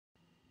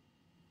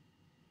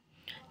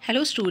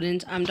Hello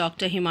students, I'm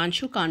Dr.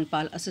 Himanshu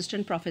Kandpal,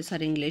 Assistant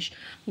Professor English,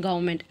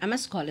 Government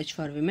MS College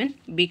for Women,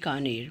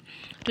 Bikaner.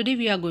 Today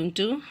we are going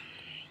to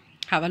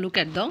have a look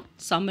at the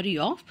summary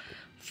of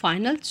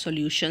Final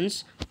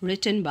Solutions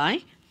written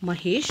by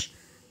Mahesh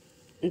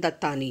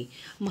Dattani.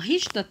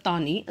 Mahesh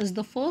Dattani is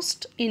the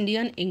first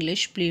Indian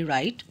English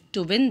playwright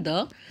to win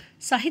the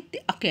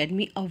Sahitya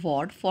Academy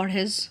Award for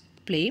his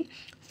play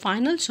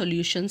Final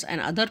Solutions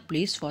and Other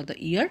Plays for the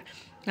year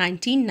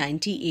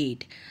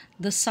 1998.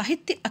 The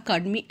Sahitya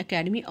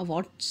Academy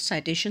Award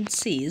citation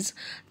says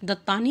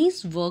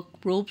Dattani's work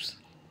probes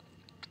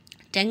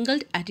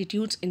tangled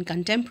attitudes in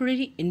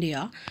contemporary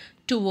India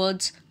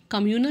towards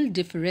communal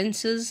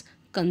differences,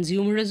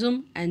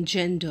 consumerism, and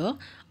gender,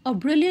 a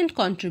brilliant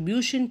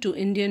contribution to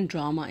Indian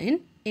drama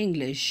in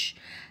English.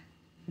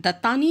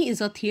 Dattani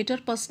is a theatre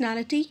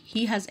personality.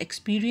 He has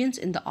experience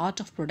in the art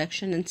of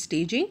production and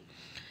staging.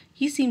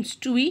 He seems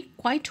to be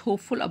quite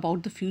hopeful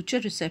about the future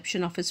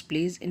reception of his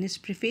plays in his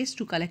preface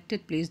to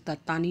collected plays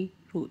Dattani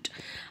wrote.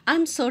 I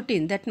am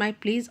certain that my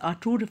plays are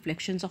true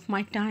reflections of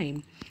my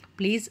time,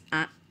 place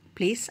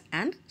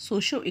and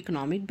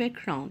socio-economic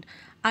background.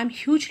 I am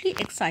hugely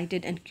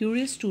excited and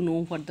curious to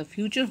know what the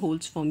future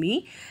holds for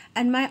me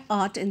and my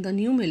art in the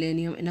new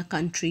millennium in a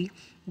country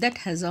that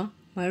has a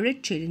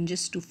myriad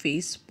challenges to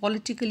face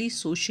politically,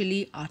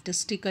 socially,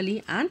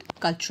 artistically, and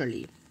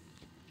culturally.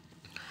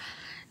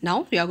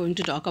 Now we are going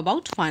to talk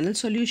about Final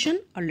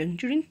Solution, a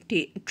lingering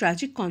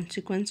tragic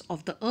consequence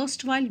of the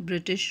erstwhile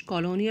British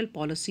colonial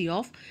policy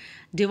of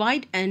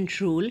divide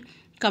and rule,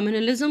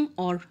 communalism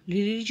or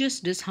religious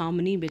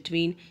disharmony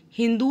between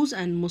Hindus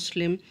and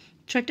Muslims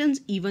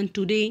threatens even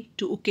today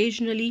to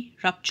occasionally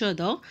rupture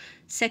the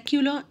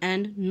secular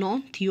and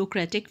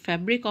non-theocratic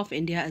fabric of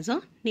India as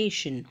a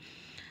nation.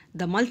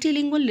 The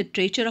multilingual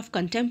literature of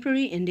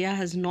contemporary India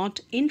has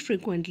not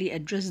infrequently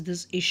addressed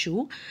this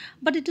issue,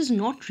 but it is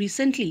not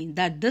recently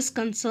that this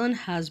concern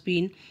has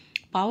been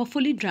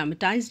powerfully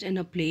dramatized in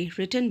a play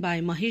written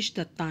by Mahesh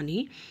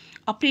Dattani,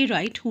 a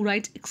playwright who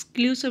writes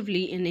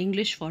exclusively in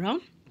English for a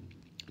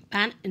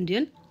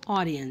pan-Indian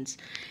audience.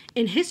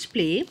 In his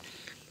play,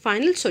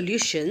 Final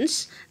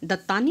Solutions,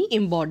 Dattani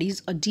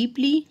embodies a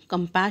deeply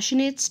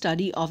compassionate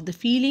study of the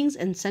feelings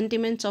and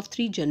sentiments of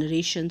three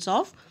generations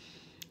of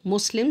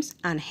Muslims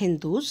and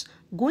Hindus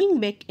going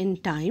back in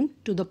time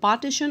to the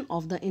partition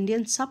of the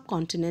Indian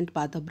subcontinent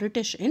by the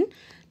British in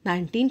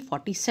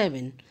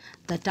 1947.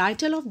 The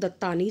title of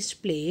Dattani's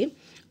play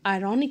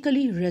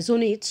ironically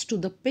resonates to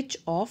the pitch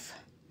of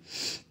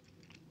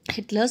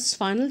Hitler's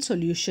Final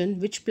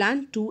Solution, which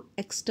planned to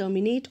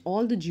exterminate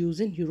all the Jews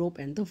in Europe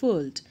and the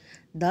world.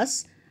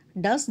 Thus,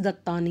 does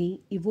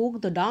Dattani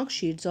evoke the dark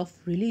shades of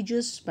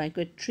religious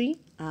bigotry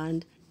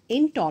and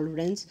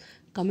intolerance,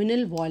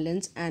 communal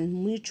violence, and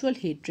mutual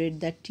hatred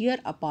that tear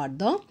apart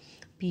the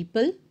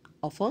people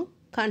of a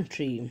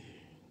country.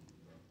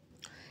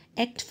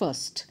 Act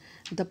first.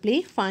 The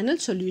play Final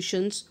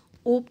Solutions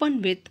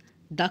open with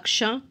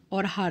Daksha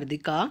or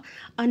Hardika,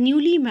 a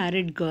newly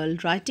married girl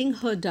writing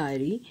her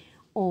diary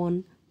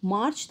on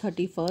March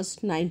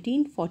 31st,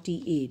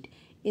 1948.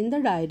 In the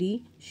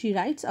diary, she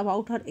writes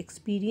about her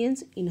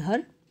experience in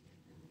her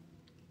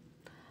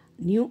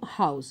new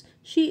house.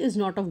 She is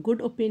not of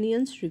good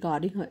opinions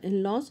regarding her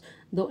in-laws.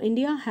 Though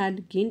India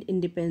had gained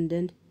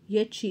independence,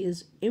 yet she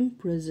is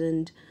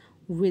imprisoned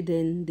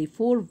within the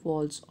four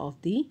walls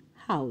of the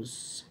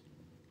house.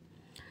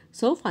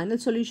 So, Final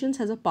Solutions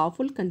has a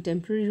powerful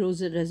contemporary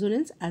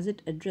resonance as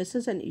it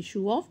addresses an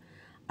issue of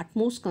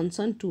utmost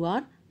concern to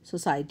our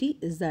society,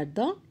 is that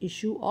the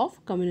issue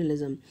of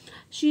communalism.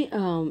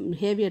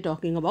 Here we are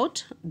talking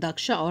about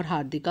Daksha or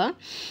Hardika.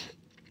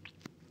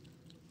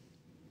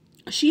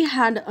 She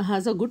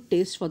has a good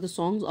taste for the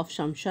songs of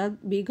Shamshad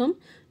Begum,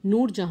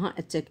 Noor Jahan,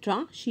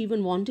 etc. She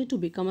even wanted to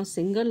become a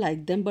singer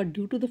like them, but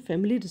due to the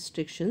family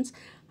restrictions,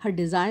 her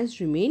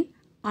desires remain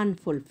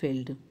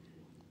unfulfilled.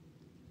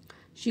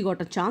 She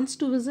got a chance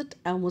to visit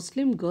a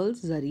Muslim girl,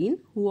 Zareen,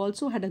 who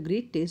also had a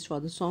great taste for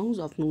the songs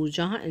of Noor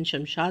Jahan and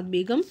Shamshad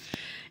Begum.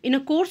 In a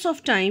course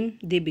of time,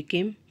 they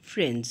became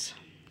friends.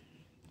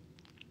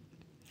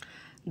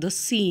 The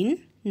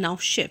scene now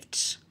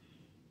shifts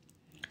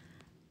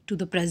to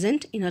the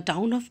present in a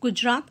town of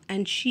Gujarat,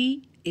 and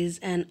she is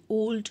an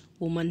old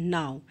woman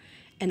now.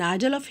 An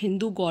idol of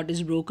Hindu god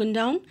is broken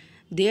down.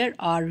 There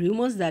are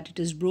rumors that it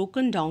is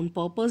broken down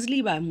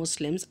purposely by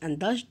Muslims, and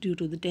thus due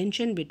to the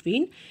tension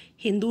between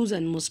Hindus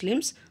and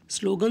Muslims,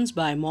 slogans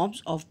by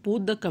mobs of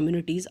both the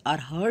communities are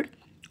heard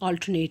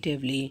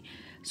alternatively.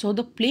 So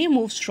the play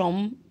moves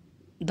from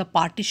the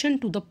partition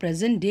to the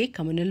present day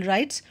communal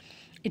rights.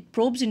 It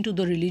probes into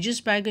the religious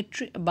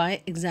bigotry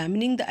by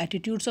examining the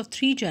attitudes of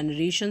three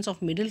generations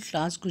of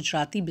middle-class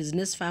Gujarati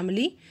business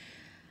family.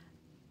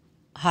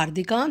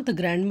 Hardika, the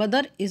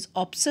grandmother, is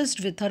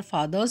obsessed with her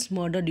father's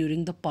murder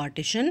during the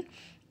partition,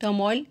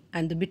 turmoil,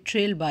 and the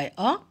betrayal by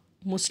a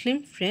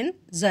Muslim friend,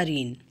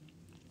 Zareen.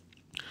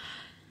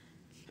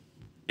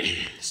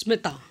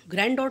 Smita,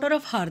 granddaughter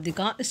of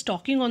Hardika, is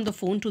talking on the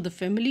phone to the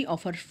family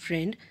of her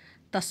friend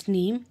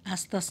Tasneem,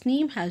 as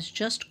Tasneem has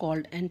just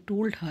called and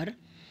told her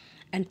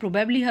and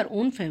probably her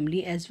own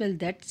family as well,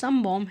 that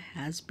some bomb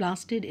has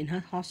blasted in her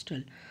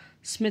hostel.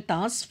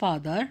 Smita's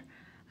father,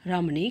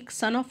 Ramanik,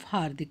 son of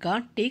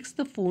Hardika, takes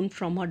the phone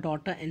from her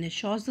daughter and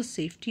assures the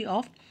safety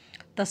of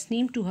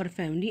Tasneem to her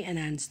family and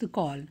ends the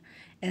call.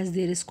 As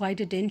there is quite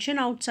a tension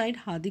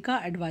outside,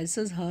 Hardika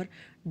advises her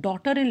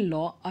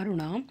daughter-in-law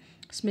Aruna,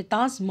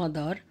 Smita's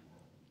mother,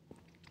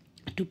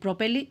 to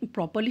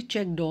properly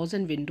check doors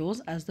and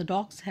windows as the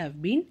dogs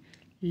have been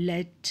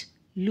let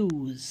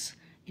loose.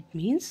 It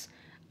means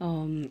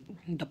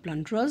the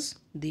plunderers,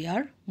 they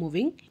are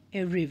moving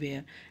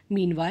everywhere.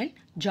 Meanwhile,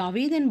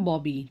 Javed and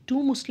Bobby,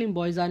 two Muslim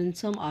boys, are in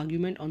some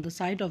argument on the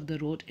side of the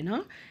road in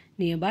a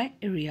nearby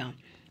area.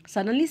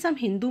 Suddenly, some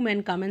Hindu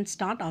men come and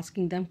start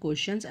asking them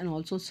questions and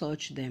also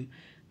search them.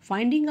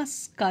 Finding a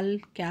skull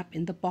cap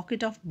in the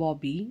pocket of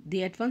Bobby,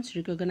 they at once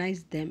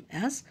recognize them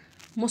as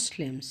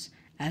Muslims.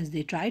 As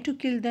they try to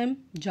kill them,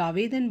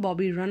 Javed and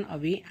Bobby run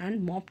away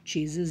and mob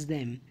chases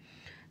them.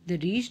 They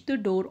reach the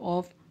door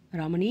of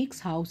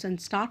Ramanik's house and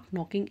start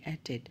knocking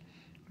at it.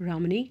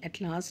 Ramanik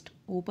at last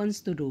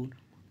opens the door.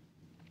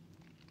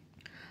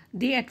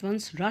 They at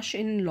once rush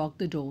in and lock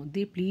the door.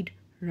 They plead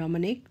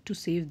Ramanik to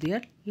save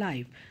their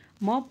life.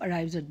 Mob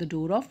arrives at the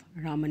door of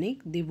Ramanik.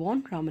 They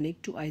want Ramanik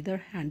to either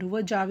hand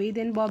over Javed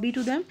and Bobby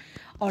to them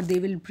or they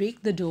will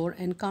break the door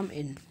and come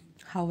in.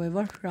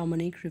 However,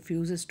 Ramanik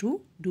refuses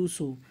to do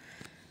so.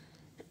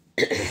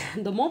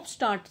 The mob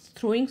starts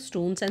throwing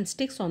stones and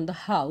sticks on the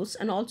house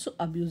and also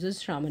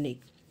abuses Ramanik.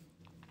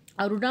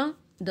 Aruna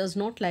does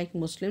not like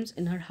Muslims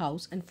in her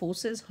house and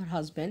forces her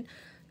husband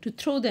to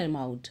throw them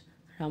out.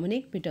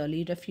 Ramanik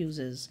bitterly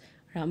refuses.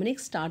 Ramanik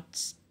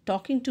starts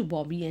talking to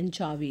Bobby and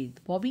Javed.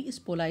 Bobby is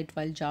polite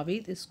while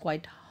Javed is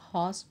quite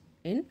harsh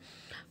in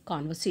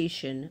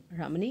conversation.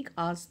 Ramanik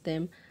asks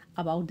them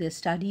about their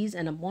studies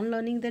and upon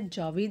learning that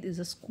Javed is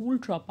a school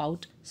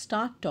dropout,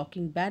 start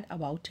talking bad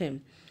about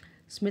him.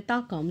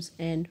 Smita comes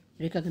and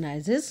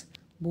recognizes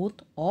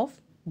both of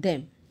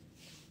them.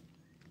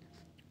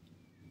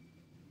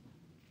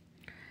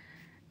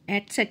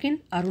 At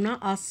second, Aruna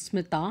asks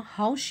Smita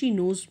how she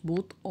knows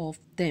both of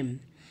them.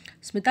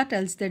 Smita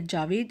tells that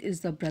Javed is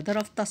the brother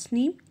of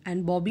Tasneem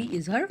and Bobby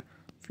is her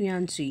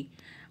fiancé.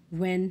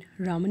 When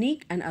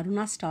Ramanik and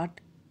Aruna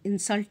start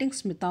insulting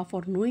Smita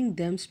for knowing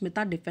them,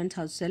 Smita defends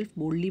herself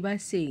boldly by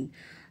saying,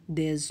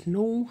 "There's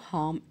no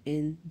harm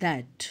in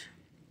that."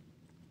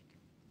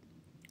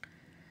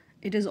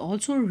 It is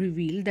also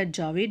revealed that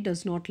Javed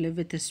does not live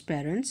with his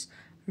parents.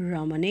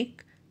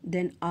 Ramanik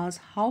then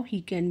asks how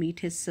he can meet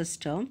his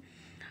sister.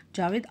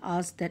 Javed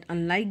asks that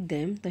unlike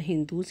them, the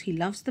Hindus, he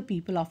loves the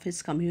people of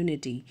his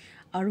community.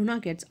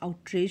 Aruna gets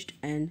outraged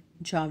and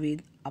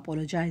Javed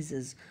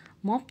apologizes.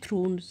 Mob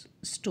throws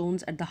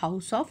stones at the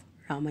house of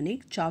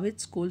Ramanik. Javed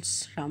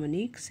scolds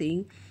Ramanik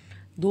saying,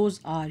 "Those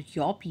are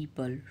your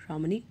people."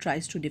 Ramanik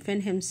tries to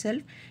defend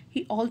himself.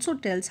 He also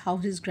tells how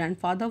his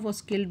grandfather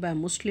was killed by a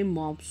Muslim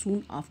mob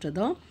soon after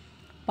the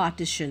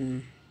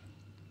partition.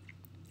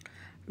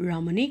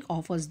 Ramanik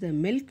offers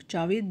them milk.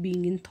 Javed,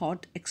 being in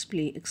thought,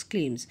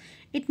 exclaims,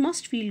 "It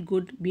must feel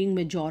good being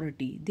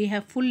majority. They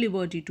have full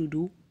liberty to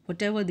do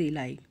whatever they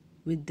like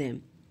with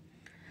them."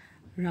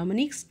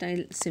 Ramanik,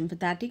 style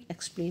sympathetic,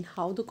 explained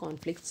how the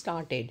conflict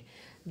started.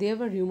 There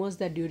were rumors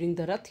that during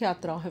the Rath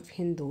Yatra of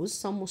Hindus,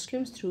 some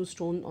Muslims threw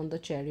stones on the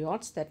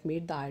chariots that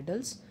made the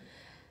idols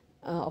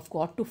of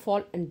God to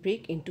fall and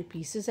break into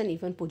pieces, and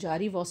even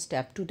Pujari was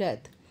stabbed to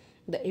death.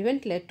 The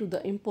event led to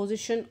the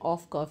imposition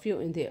of curfew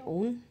in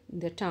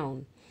their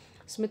town.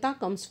 Smita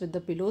comes with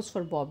the pillows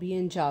for Bobby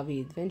and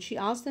Javed. When she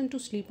asks them to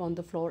sleep on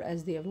the floor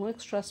as they have no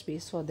extra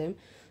space for them,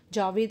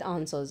 Javed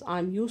answers,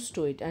 "I'm used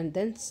to it." And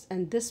this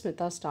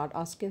Smita start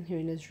asking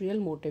him his real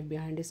motive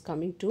behind his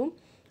coming to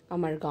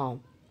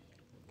Amargaon.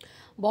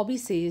 Bobby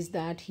says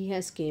that he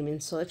has came in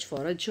search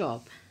for a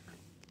job.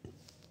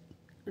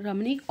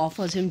 Ramanik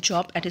offers him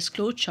job at his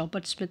clothes shop,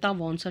 but Smita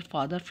warns her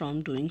father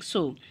from doing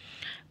so.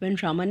 When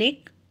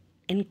Ramanik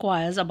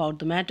inquires about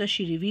the matter,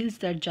 she reveals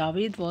that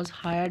Javed was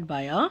hired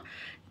by a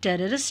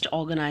terrorist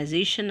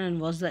organization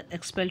and was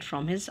expelled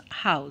from his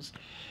house.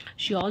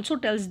 She also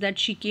tells that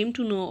she came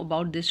to know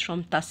about this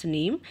from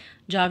Tasneem.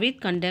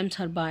 Javed condemns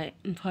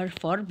her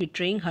for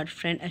betraying her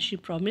friend, as she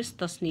promised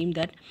Tasneem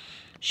that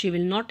she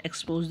will not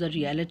expose the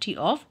reality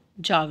of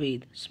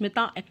Javed.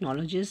 Smita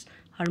acknowledges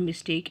her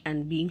mistake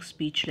and, being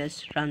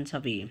speechless, runs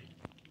away.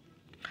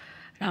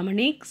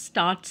 Ramanik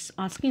starts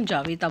asking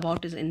Javed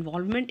about his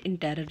involvement in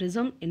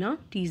terrorism in a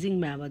teasing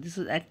manner. This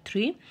is Act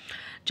 3.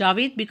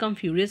 Javed becomes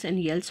furious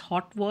and yells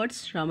hot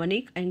words.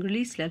 Ramanik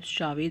angrily slaps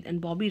Javed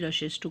and Bobby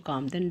rushes to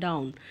calm them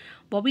down.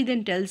 Bobby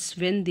then tells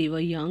when they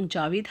were young,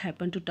 Javed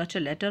happened to touch a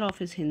letter of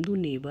his Hindu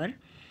neighbor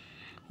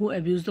who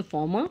abused the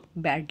former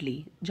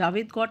badly.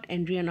 Javed got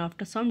angry and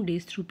after some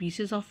days threw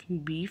pieces of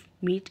beef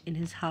meat in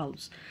his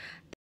house.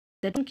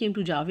 That one came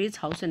to Javed's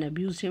house and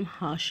abused him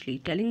harshly.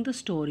 Telling the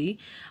story,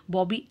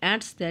 Bobby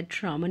adds that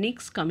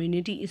Ramanik's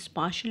community is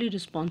partially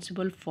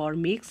responsible for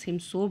makes him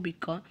so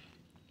because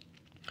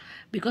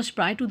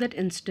prior to that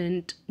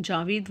incident,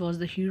 Javed was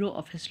the hero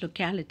of his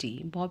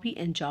locality. Bobby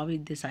and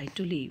Javed decide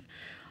to leave.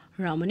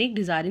 Ramanik,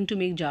 desiring to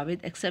make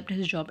Javed accept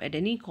his job at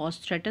any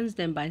cost, threatens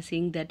them by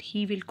saying that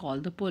he will call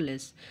the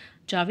police.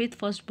 Javed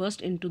first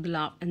bursts into the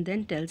laugh and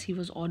then tells he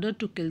was ordered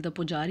to kill the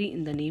Pujari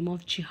in the name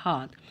of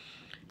jihad.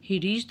 He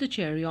reached the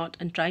chariot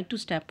and tried to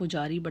stab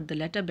Pujari, but the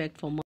latter begged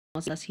for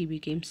mercy as he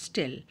became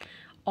still.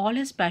 All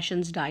his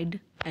passions died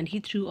and he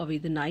threw away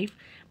the knife,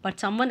 but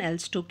someone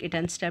else took it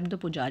and stabbed the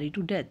Pujari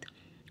to death.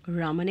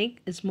 Ramanik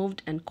is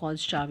moved and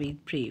calls Javed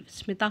brave.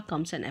 Smita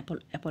comes and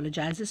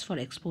apologizes for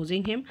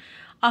exposing him.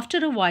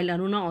 After a while,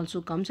 Aruna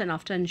also comes and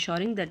after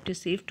ensuring that it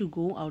is safe to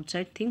go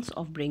outside, thinks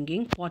of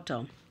bringing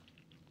water.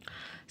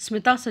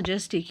 Smita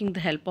suggests taking the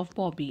help of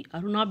Bobby.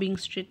 Aruna, being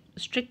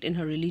strict in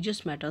her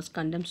religious matters,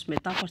 condemns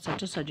Smita for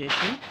such a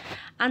suggestion,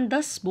 and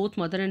thus both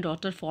mother and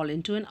daughter fall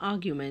into an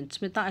argument.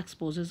 Smita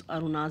exposes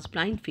Aruna's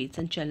blind faith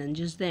and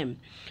challenges them.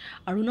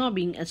 Aruna,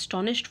 being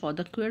astonished for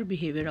the queer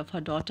behavior of her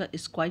daughter,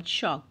 is quite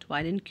shocked.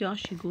 While in chaos,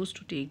 she goes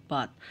to take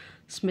bath.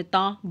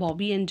 Smita,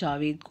 Bobby, and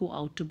Javed go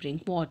out to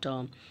bring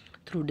water.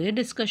 Through their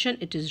discussion,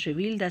 it is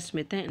revealed that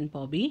Smita and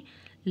Bobby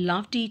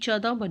loved each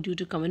other, but due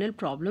to communal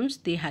problems,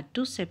 they had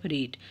to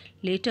separate.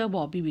 Later,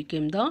 Bobby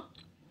became the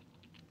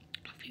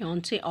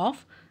fiance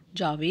of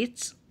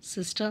Javed's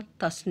sister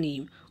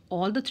Tasneem.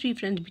 All the three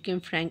friends became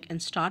frank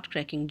and start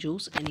cracking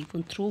jokes and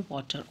even throw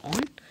water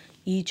on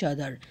each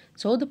other.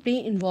 So the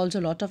play involves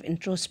a lot of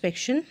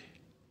introspection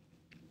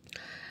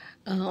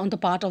on the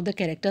part of the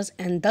characters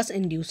and thus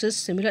induces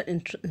similar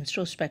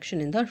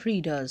introspection in the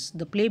readers.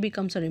 The play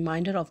becomes a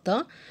reminder of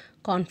the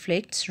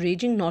conflicts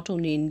raging not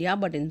only in India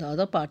but in the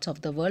other parts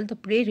of the world. The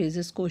play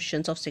raises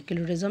questions of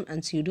secularism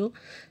and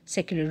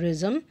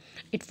pseudo-secularism.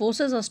 It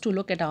forces us to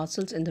look at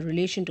ourselves in the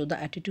relation to the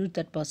attitudes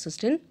that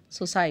persist in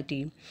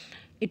society.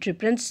 It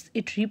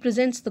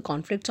represents the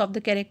conflicts of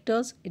the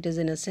characters. It is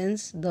in a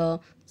sense the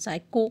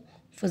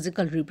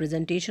psycho-physical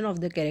representation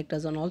of the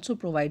characters and also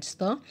provides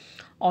the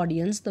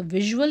audience the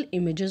visual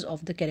images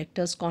of the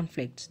characters'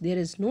 conflicts. There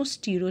is no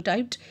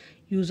stereotyped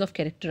use of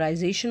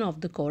characterization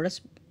of the chorus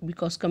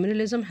because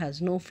communalism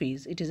has no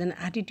face. It is an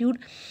attitude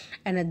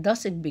and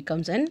thus it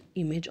becomes an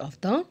image of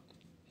the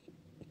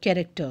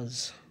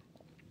characters.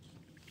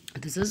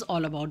 This is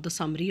all about the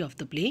summary of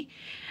the play.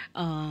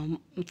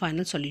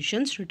 Final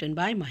solutions written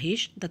by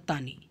Mahesh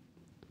Dattani.